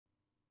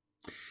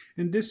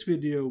In this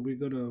video, we're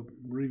going to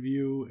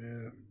review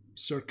a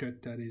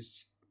circuit that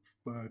is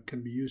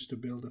can be used to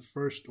build a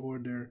first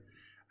order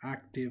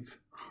active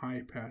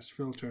high pass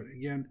filter.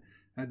 Again,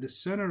 at the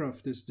center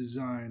of this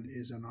design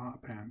is an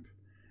op amp,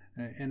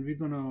 and we're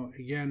going to,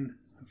 again,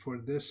 for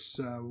this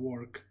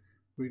work,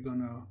 we're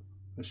going to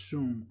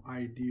assume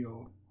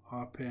ideal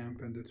op amp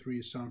and the three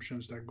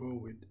assumptions that go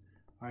with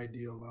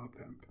ideal op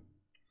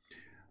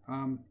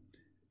amp.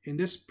 In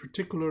this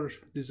particular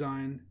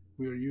design,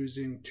 we are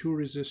using 2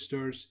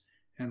 resistors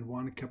and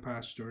 1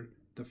 capacitor.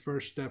 The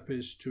first step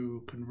is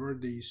to convert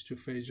these to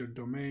phasor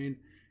domain,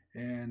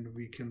 and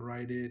we can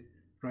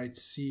write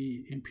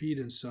C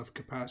impedance of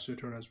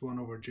capacitor as 1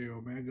 over j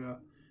omega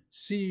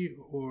C,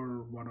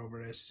 or 1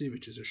 over SC,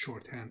 which is a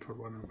shorthand for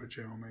 1 over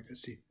j omega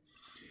C.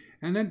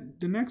 And then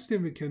the next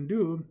thing we can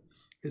do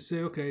is say,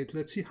 okay,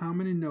 let's see how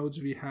many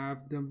nodes we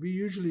have. Then we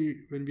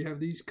usually, when we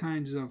have these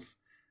kinds of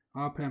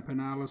op amp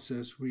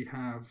analysis, we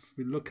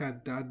look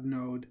at that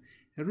node,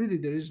 and really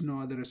there is no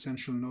other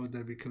essential node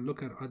that we can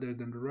look at other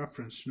than the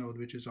reference node,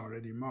 which is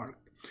already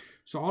marked.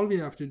 So all we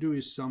have to do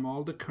is sum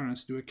all the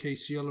currents, do a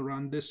KCL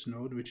around this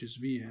node, which is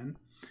Vn,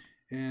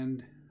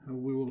 and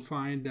we will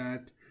find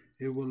that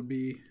it will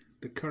be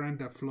the current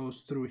that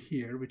flows through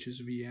here, which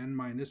is Vn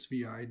minus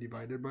Vi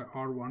divided by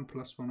R1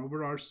 plus 1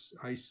 over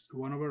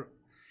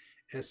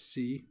SC,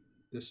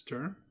 this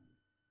term.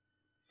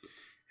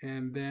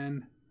 And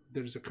then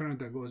there's a current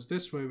that goes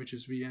this way, which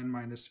is Vn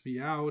minus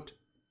V out,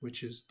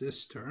 which is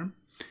this term.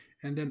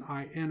 And then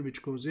In,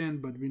 which goes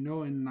in, but we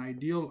know in an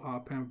ideal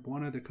op amp,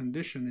 one of the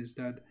conditions is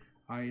that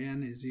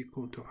In is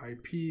equal to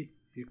Ip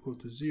equal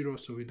to 0,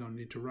 so we don't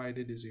need to write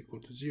it is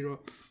equal to 0.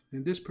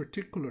 In this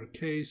particular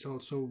case,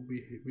 also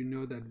we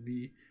know that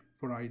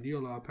for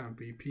ideal op amp,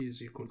 Vp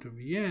is equal to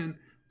Vn,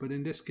 but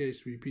in this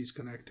case, Vp is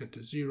connected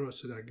to 0,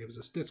 so that gives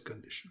us this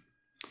condition.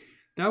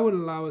 That would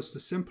allow us to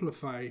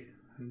simplify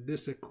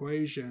this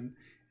equation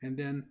and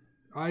then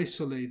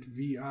isolate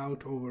V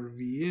out over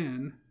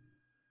Vn,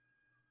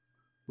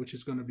 which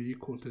is going to be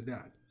equal to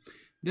that.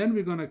 Then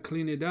we're going to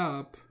clean it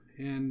up,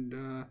 and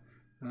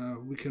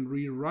we can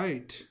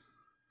rewrite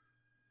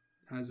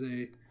as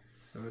a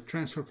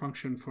transfer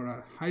function for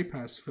a high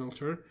pass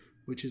filter,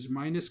 which is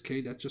minus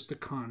k, that's just a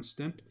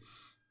constant,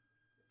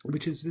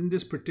 which is in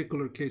this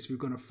particular case we're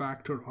going to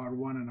factor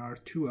R1 and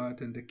R2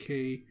 out, and the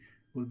k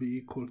will be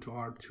equal to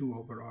R2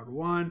 over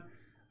R1.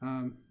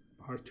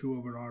 R2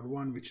 over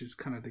R1, which is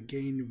kind of the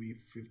gain.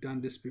 We've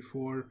done this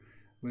before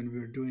when we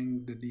were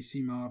doing the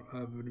DC model,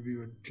 when we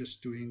were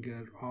just doing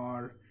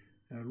R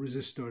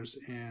resistors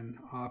and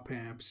op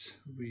amps.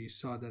 We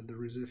saw that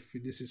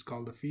this is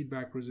called the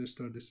feedback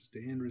resistor, this is the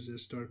in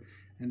resistor,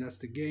 and that's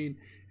the gain.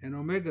 And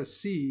omega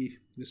C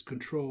is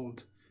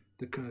controlled,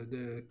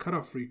 the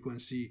cutoff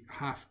frequency,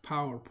 half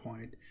power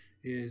point,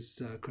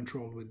 is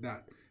controlled with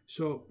that.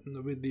 So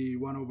with the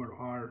 1 over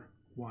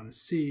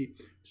R1C,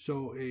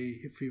 so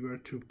if we were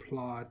to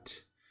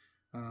plot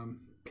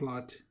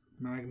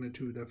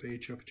magnitude of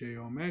h of j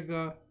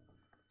omega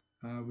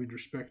with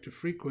respect to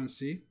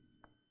frequency,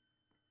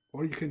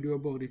 or you can do a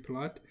Bode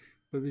plot,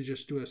 but we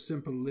just do a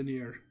simple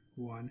linear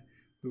one,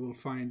 we will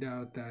find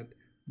out that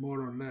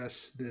more or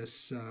less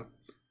this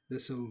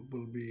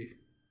will be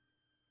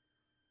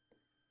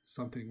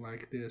something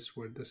like this,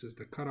 where this is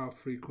the cutoff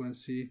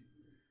frequency,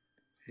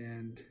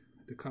 and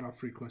the cutoff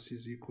frequency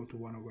is equal to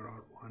 1 over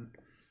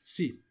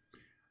R1C.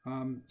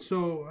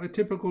 So a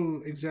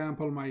typical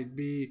example might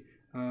be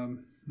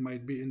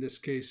in this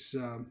case,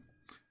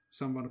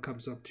 someone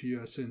comes up to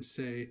us and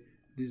say,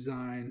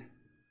 design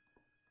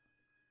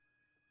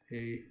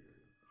a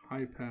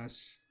high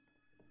pass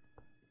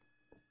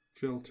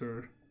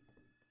filter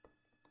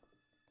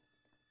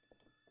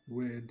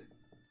with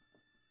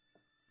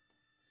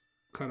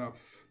cutoff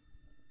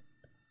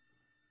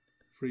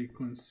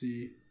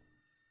frequency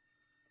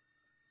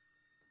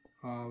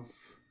of,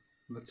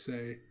 let's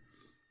say,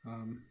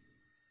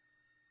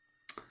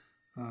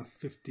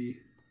 50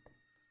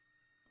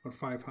 or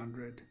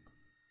 500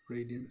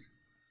 radians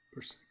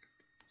per second.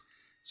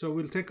 So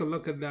we'll take a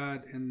look at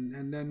that,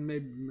 and then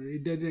maybe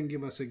they didn't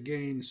give us a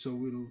gain, so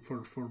we're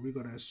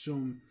going to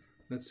assume,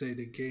 let's say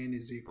the gain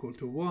is equal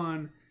to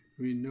 1.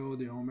 We know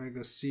the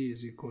omega C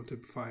is equal to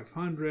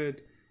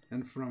 500,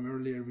 and from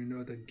earlier we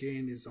know that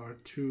gain is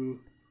R2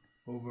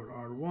 over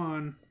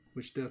R1,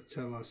 which does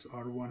tell us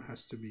R1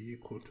 has to be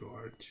equal to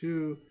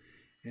R2,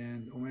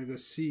 and omega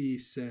C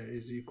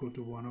is equal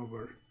to 1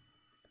 over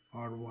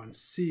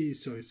R1C,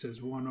 so it says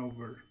 1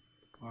 over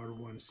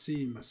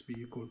R1C must be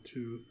equal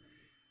to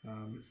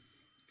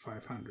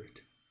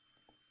 500.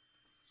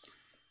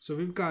 So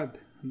we've got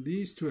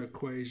these two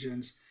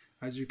equations,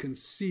 as you can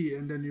see,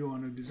 and then you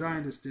want to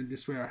design this. In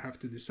this way, I have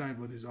to decide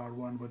what is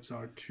R1, what's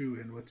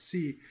R2, and what's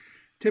C.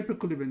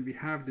 Typically, when we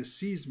have the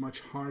C, is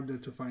much harder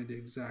to find the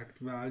exact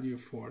value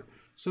for.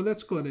 So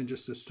let's go ahead and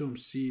just assume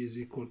C is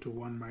equal to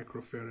 1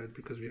 microfarad,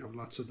 because we have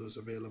lots of those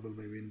available,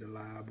 maybe in the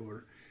lab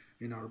or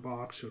in our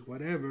box or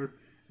whatever,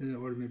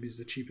 or maybe it's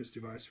the cheapest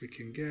device we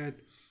can get.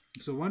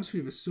 So once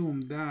we've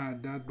assumed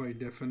that by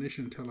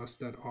definition tell us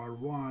that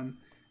R1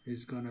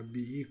 is going to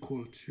be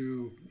equal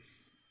to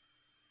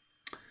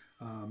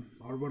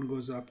R1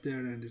 goes up there,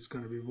 and it's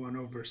going to be 1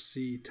 over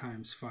C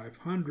times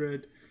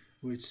 500,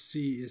 which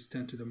C is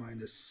 10 to the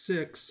minus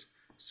 6.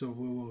 So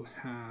we will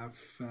have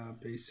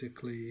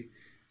basically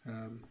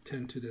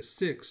 10 to the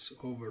 6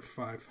 over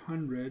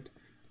 500,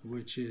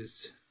 which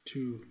is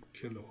 2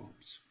 kilo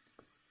ohms.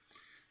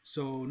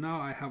 So now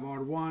I have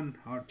R1,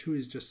 R2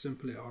 is just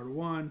simply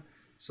R1.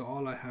 So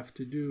all I have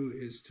to do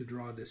is to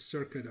draw this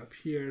circuit up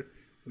here,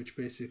 which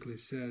basically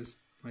says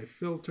my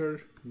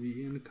filter,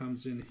 Vin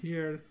comes in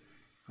here.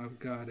 I've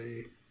got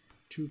a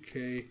 2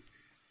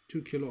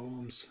 kilo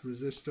ohms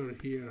resistor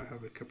here. I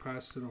have a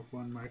capacitor of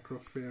 1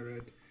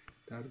 microfarad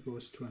that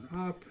goes to an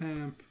op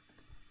amp.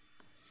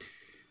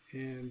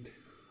 And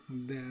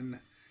then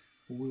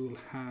we will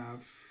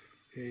have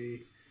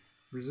a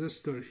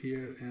resistor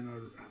here, and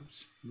our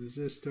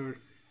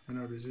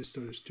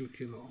resistor is 2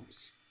 kilo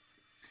ohms.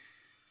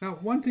 Now,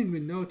 one thing we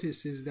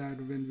notice is that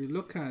when we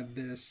look at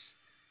this,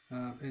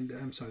 and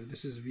I'm sorry,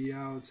 this is V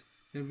out,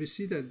 and we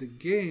see that the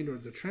gain or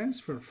the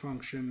transfer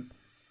function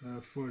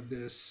for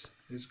this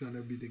is going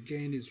to be, the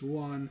gain is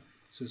 1,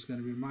 so it's going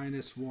to be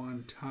minus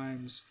 1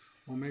 times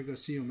omega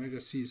C.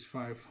 Omega C is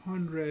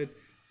 500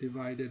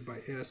 divided by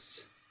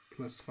S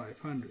plus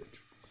 500.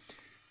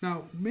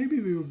 Now, maybe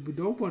we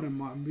don't want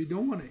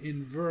to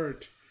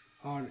invert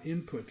our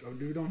input, or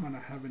we don't want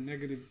to have a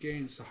negative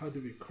gain. So how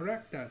do we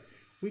correct that?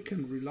 We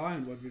can rely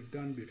on what we've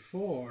done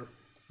before,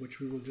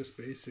 which we will just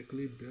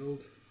basically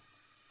build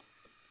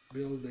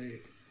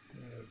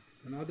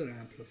another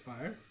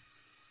amplifier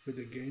with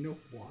a gain of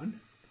 1.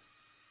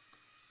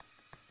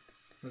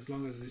 As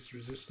long as these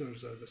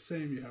resistors are the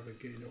same, you have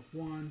a gain of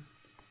 1,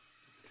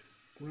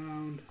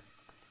 ground,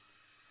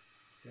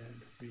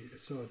 and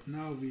so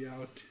now V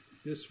out,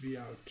 this V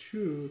out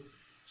 2,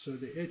 so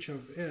the H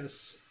of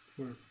S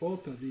for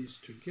both of these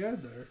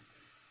together,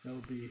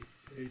 that'll be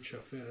H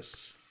of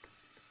S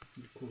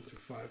equal to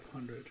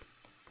 500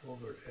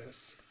 over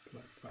S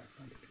plus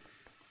 500.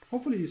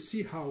 Hopefully you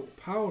see how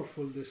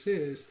powerful this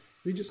is.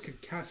 We just can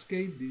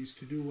cascade these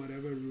to do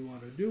whatever we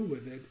want to do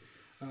with it.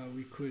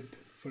 We could,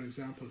 for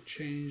example,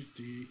 change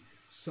the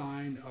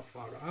sign of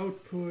our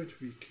output.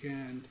 We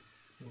can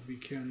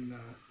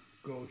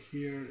go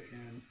here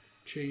and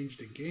change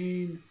the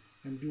gain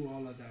and do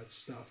all of that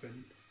stuff,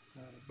 and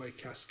by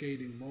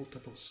cascading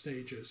multiple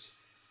stages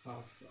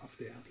of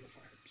the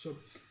amplifier. So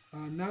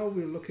now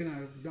we're looking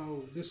at,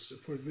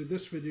 for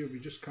this video we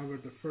just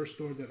covered the first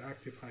order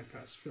active high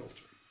pass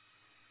filter.